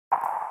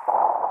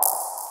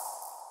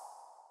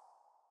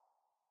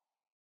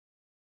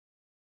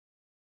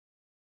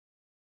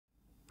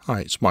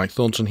Hi, it's Mike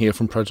Thornton here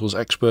from Pro Tools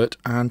Expert,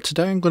 and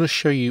today I'm going to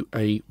show you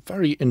a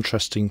very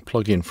interesting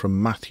plugin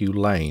from Mathew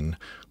Lane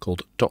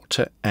called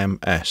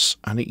DrMS,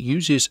 and it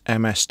uses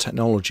MS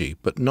technology,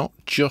 but not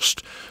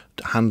just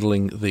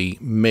handling the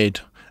mid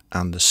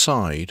and the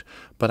side,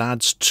 but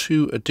adds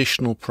two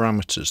additional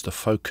parameters, the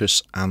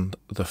focus and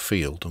the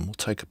field, and we'll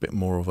take a bit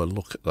more of a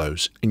look at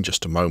those in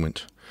just a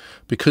moment.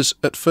 Because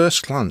at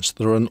first glance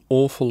there are an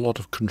awful lot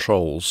of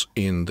controls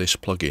in this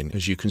plugin.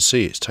 As you can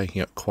see, it's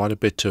taking up quite a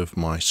bit of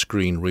my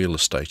screen real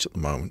estate at the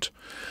moment,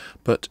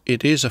 but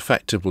it is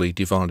effectively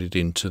divided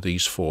into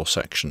these four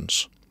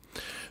sections.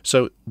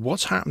 So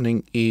what's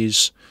happening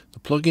is the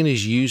plugin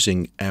is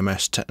using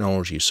MS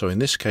technology. So in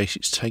this case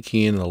it's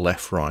taking in a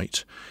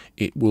left-right,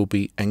 it will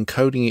be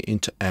encoding it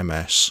into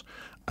MS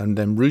and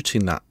then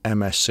routing that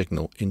MS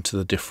signal into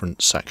the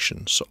different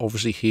sections. So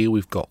obviously here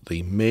we've got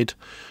the mid,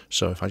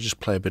 so if I just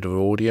play a bit of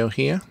audio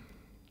here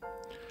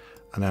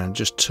and then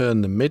just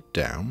turn the mid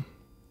down,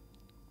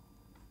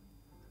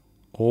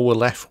 all we're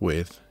left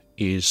with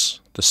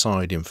is the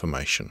side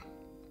information.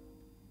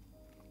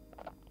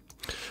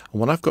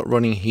 And what I've got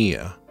running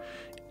here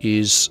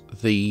is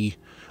the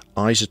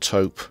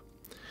isotope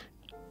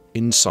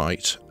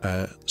insight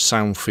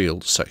sound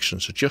field section,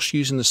 so just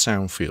using the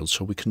sound field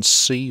so we can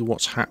see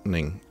what's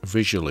happening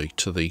visually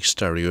to the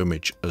stereo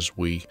image as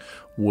we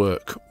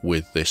work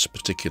with this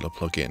particular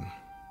plugin.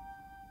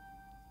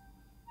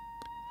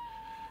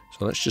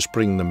 So let's just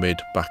bring the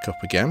mid back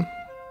up again,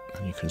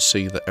 and you can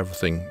see that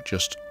everything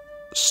just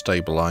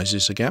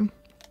stabilizes again.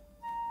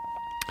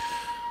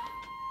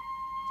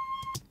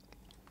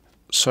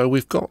 So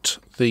we've got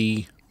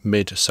the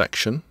mid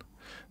section,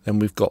 then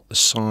we've got the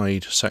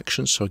side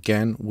section, so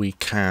again we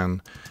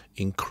can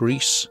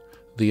increase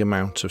the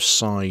amount of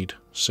side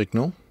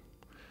signal,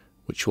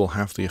 which will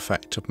have the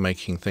effect of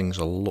making things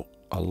a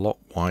lot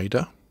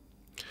wider.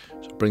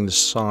 So bring the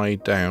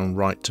side down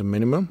right to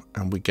minimum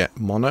and we get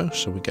mono,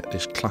 so we get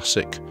this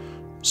classic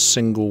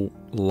single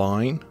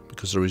line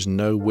because there is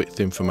no width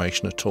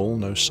information at all,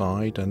 no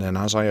side, and then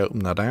as I open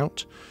that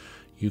out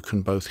you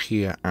can both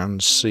hear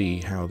and see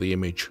how the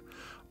image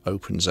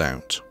opens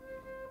out.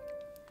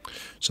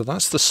 So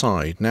that's the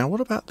side. Now what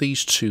about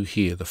these two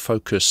here, the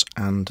focus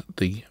and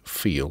the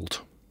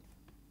field?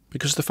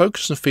 Because the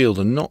focus and field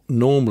are not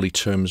normally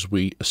terms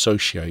we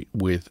associate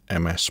with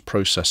MS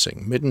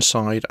processing. Mid and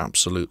side,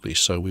 absolutely.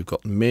 So we've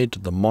got mid,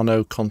 the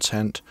mono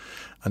content,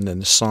 and then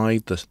the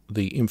side,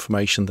 the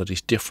information that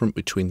is different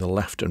between the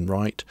left and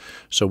right.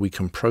 So we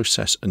can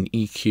process and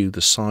EQ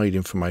the side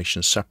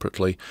information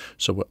separately.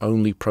 So we're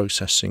only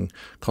processing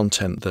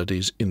content that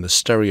is in the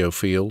stereo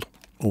field.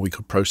 Or we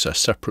could process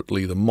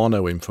separately the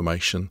mono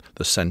information,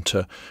 the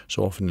center.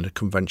 So often in a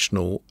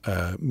conventional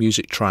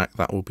music track,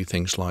 that will be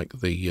things like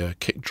the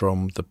kick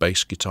drum, the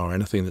bass guitar,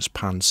 anything that's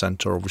pan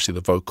center, obviously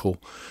the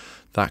vocal.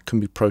 That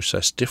can be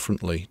processed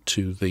differently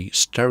to the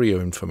stereo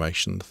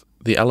information,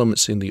 the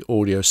elements in the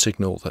audio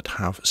signal that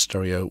have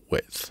stereo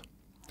width.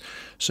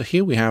 So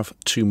here we have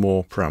two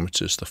more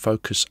parameters, the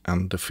focus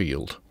and the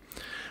field.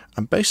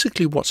 And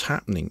basically what's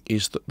happening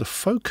is that the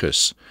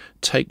focus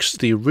takes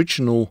the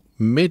original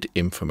mid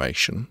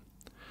information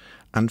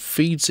and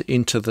feeds it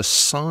into the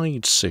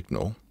side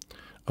signal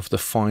of the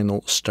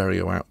final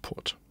stereo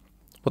output.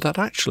 What that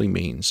actually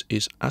means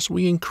is as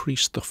we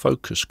increase the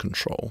focus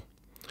control,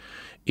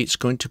 it's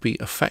going to be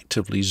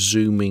effectively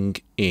zooming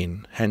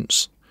in.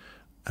 Hence,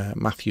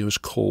 Mathew has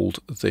called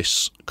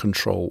this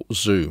control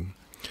zoom.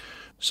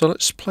 So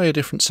let's play a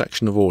different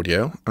section of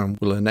audio and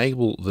we'll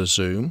enable the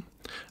zoom.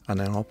 And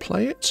then I'll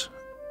play it,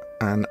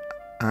 and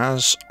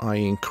as I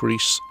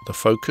increase the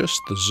focus,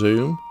 the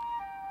zoom,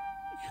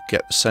 you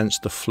get the sense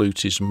the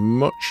flute is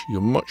you're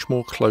much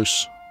more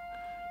close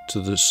to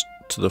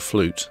the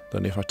flute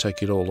than if I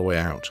take it all the way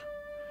out.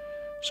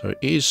 So it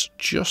is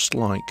just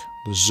like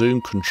the zoom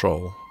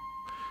control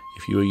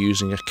if you were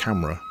using a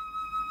camera.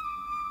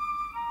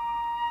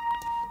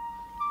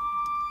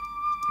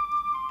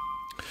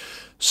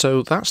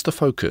 So that's the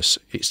focus.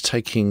 It's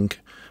taking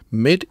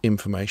mid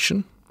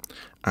information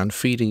and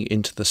feeding it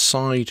into the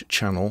side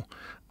channel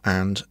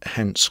and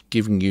hence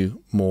giving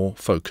you more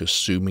focus,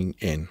 zooming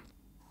in.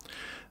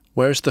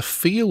 Whereas the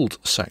field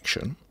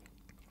section,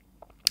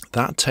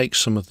 that takes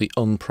some of the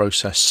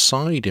unprocessed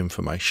side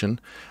information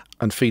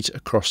and feeds it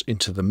across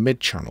into the mid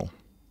channel.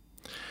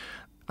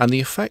 And the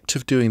effect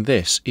of doing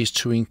this is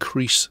to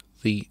increase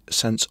the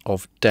sense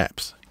of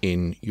depth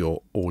in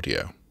your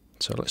audio.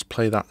 So let's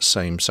play that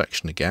same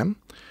section again.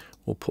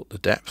 We'll put the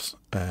depth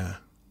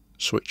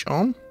switch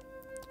on.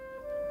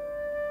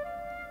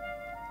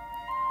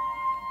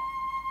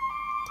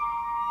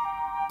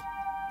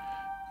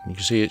 You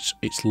can see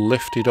it's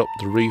lifted up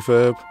the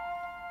reverb.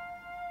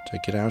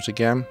 Take it out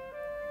again.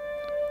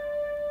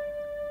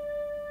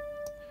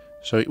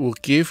 So it will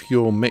give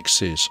your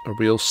mixes a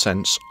real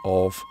sense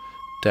of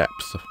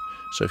depth.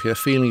 So if you're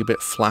feeling a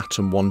bit flat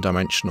and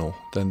one-dimensional,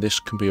 then this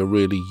can be a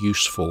really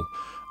useful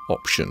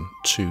option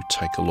to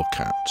take a look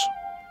at.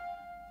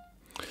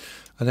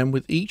 And then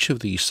with each of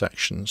these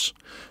sections,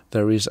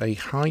 there is a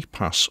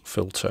high-pass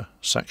filter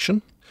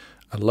section,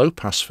 a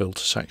low-pass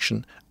filter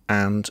section,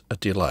 and a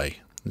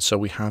delay. And so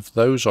we have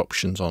those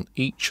options on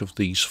each of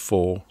these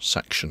 4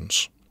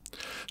 sections.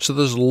 So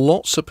there's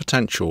lots of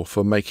potential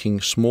for making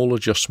small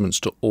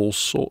adjustments to all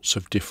sorts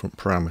of different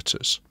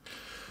parameters.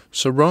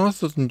 So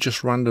rather than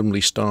just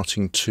randomly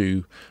starting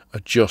to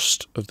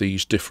adjust of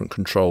these different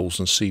controls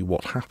and see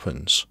what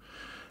happens,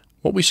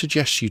 what we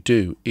suggest you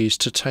do is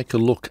to take a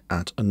look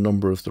at a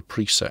number of the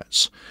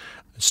presets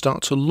and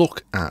start to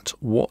look at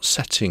what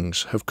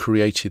settings have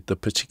created the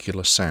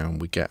particular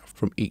sound we get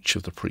from each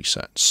of the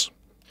presets.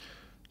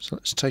 So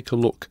let's take a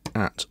look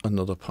at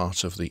another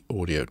part of the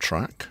audio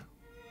track.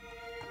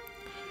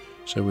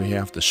 So we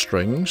have the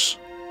strings.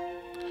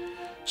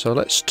 So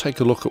let's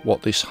take a look at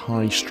what this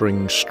high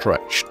string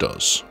stretch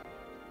does.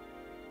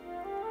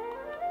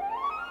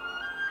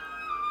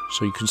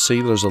 So you can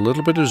see there's a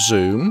little bit of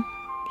zoom.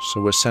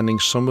 So we're sending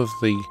some of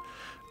the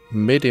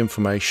mid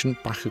information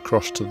back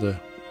across to the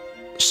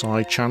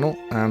side channel,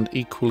 and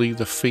equally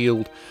the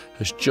field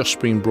has just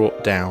been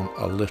brought down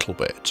a little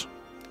bit.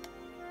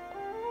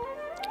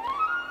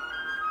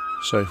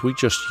 So if we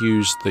just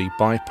use the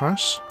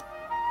bypass,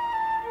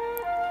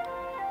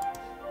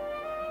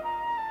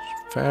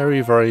 it's very,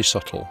 very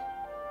subtle.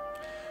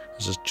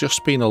 There's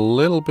just been a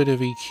little bit of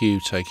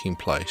EQ taking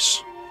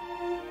place.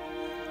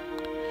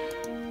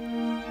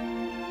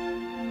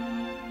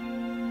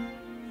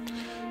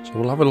 So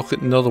we'll have a look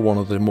at another one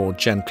of the more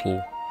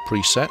gentle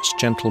presets,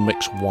 Gentle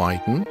Mix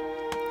Widen.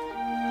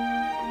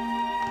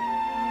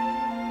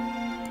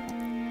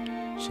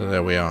 So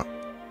there we are,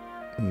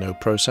 no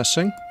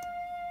processing,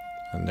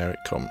 and there it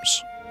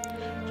comes.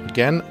 So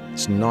again,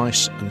 it's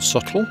nice and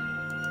subtle.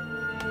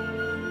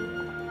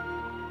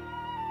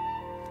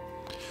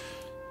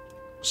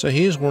 So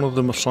here's one of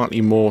the slightly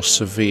more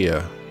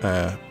severe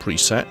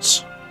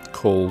presets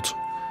called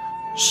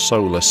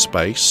Solar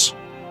Space.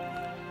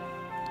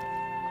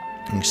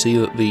 You can see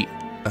that the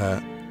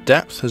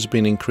depth has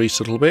been increased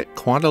a little bit,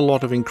 quite a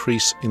lot of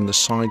increase in the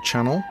side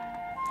channel,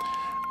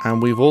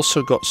 and we've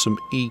also got some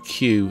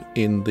EQ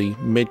in the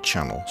mid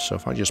channel. So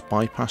if I just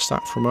bypass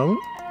that for a moment,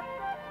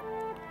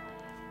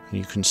 and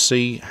you can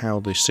see how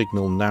the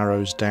signal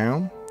narrows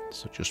down.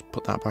 So just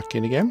put that back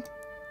in again,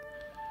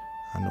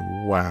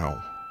 and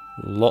wow,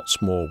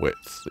 lots more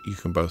width that you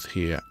can both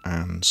hear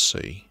and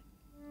see.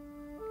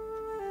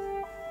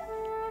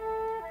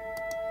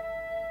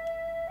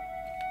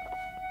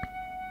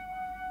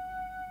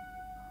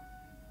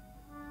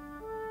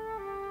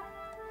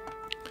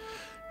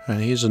 And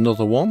here's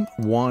another one,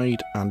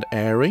 Wide and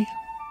Airy.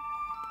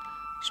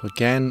 So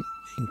again,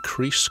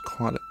 increase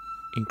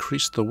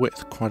the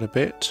width quite a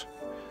bit.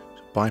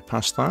 So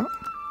bypass that.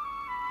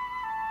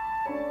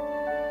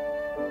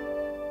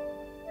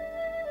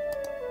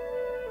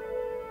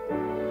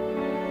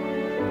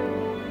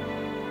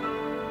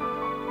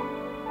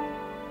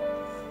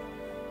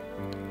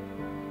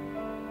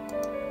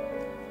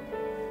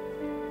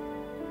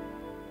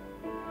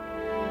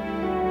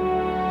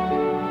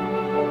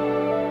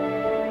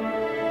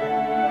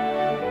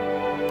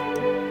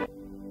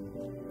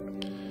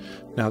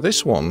 Now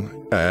this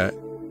one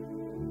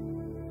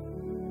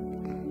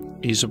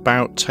is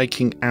about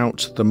taking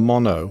out the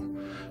mono,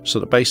 so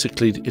that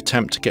basically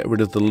attempt to get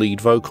rid of the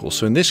lead vocal.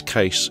 So in this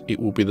case it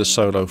will be the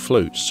solo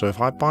flute. So if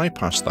I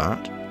bypass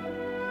that,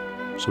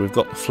 so we've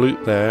got the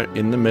flute there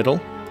in the middle,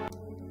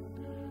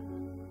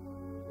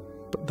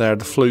 but there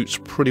the flute's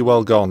pretty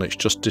well gone, it's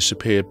just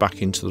disappeared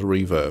back into the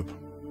reverb.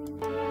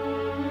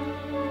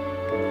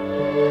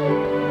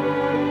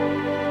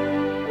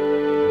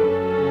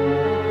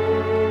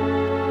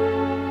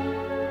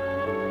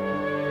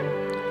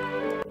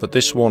 But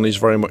this one is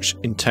very much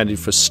intended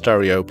for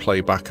stereo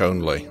playback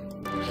only.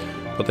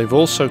 But they've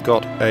also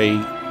got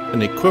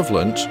an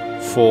equivalent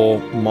for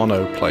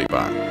mono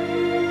playback.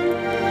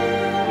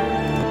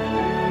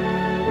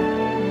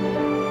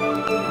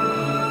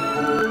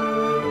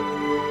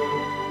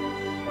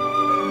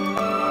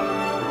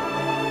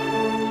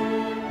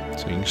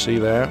 So you can see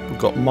there, we've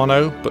got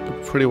mono, but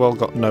pretty well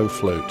got no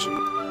flute.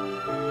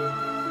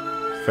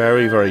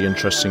 Very, very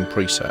interesting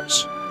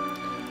presets.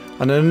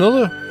 And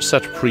another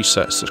set of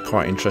presets that's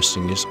quite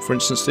interesting is, for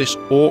instance, this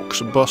aux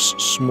bus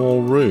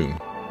small room.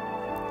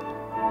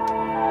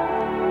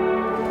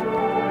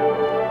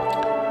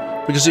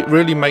 Because it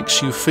really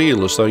makes you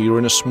feel as though you're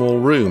in a small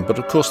room, but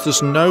of course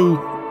there's no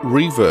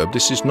reverb.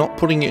 This is not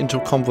putting it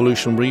into a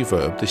convolution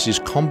reverb. This is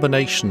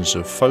combinations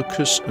of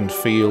focus and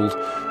field,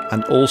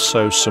 and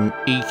also some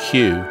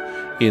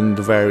EQ in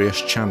the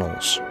various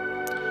channels.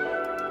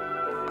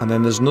 And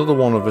then there's another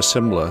one of a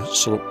similar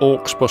sort of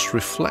aux bus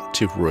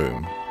reflective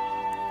room.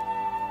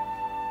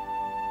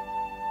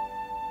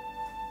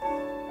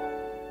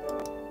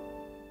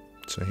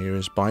 So here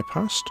is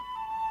bypassed,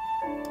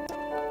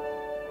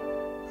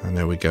 and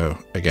there we go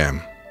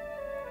again.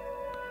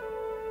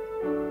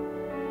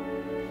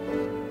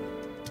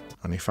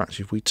 And in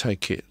fact, if we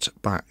take it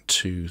back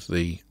to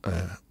the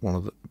one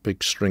of the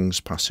big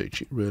strings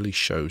passage, it really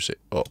shows it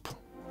up.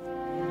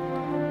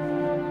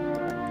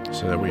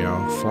 So there we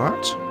are,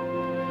 flat,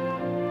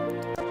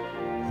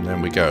 and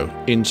then we go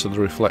into the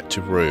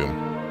reflective room.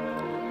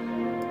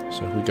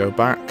 So if we go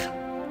back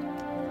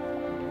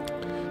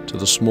to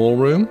the small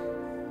room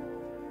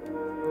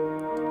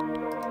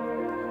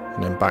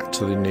and then back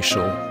to the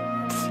initial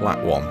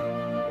flat one.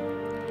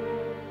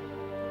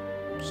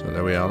 So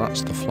there we are,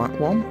 that's the flat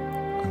one.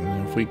 And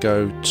then if we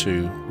go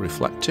to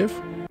reflective,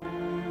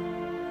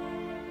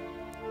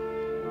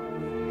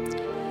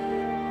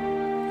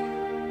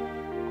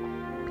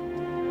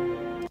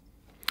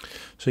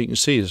 so you can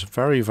see there's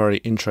very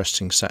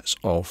interesting sets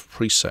of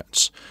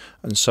presets.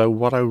 And so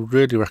what I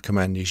really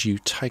recommend is you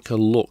take a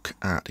look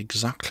at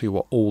exactly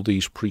what all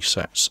these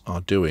presets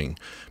are doing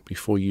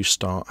before you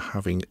start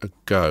having a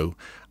go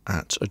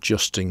at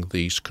adjusting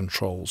these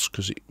controls,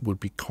 because it would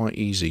be quite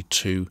easy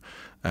to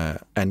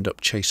end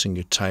up chasing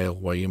your tail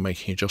where you're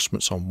making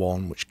adjustments on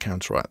one which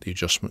counteract the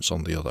adjustments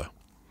on the other.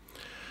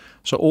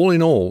 So all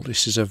in all,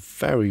 this is a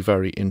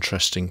very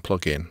interesting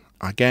plugin.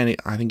 Again,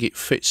 I think it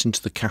fits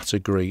into the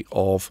category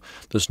of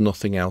there's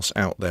nothing else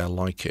out there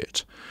like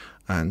it.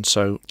 And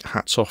so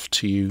hats off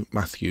to you,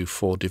 Matthew,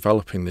 for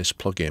developing this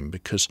plugin,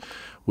 because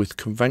with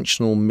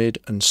conventional mid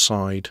and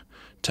side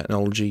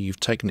technology, you've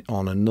taken it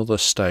on another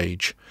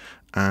stage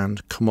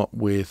and come up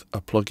with a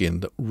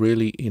plugin that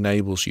really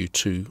enables you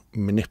to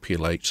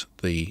manipulate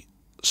the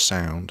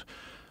sound.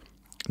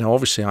 Now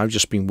obviously I've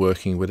just been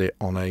working with it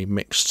on a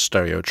mixed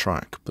stereo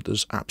track, but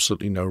there's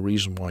absolutely no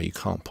reason why you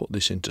can't put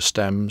this into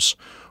stems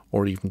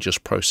or even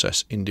just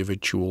process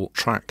individual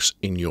tracks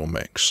in your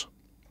mix.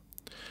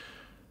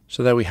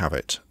 So there we have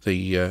it,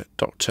 the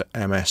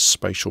DrMS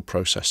spatial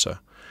processor.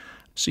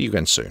 See you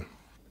again soon.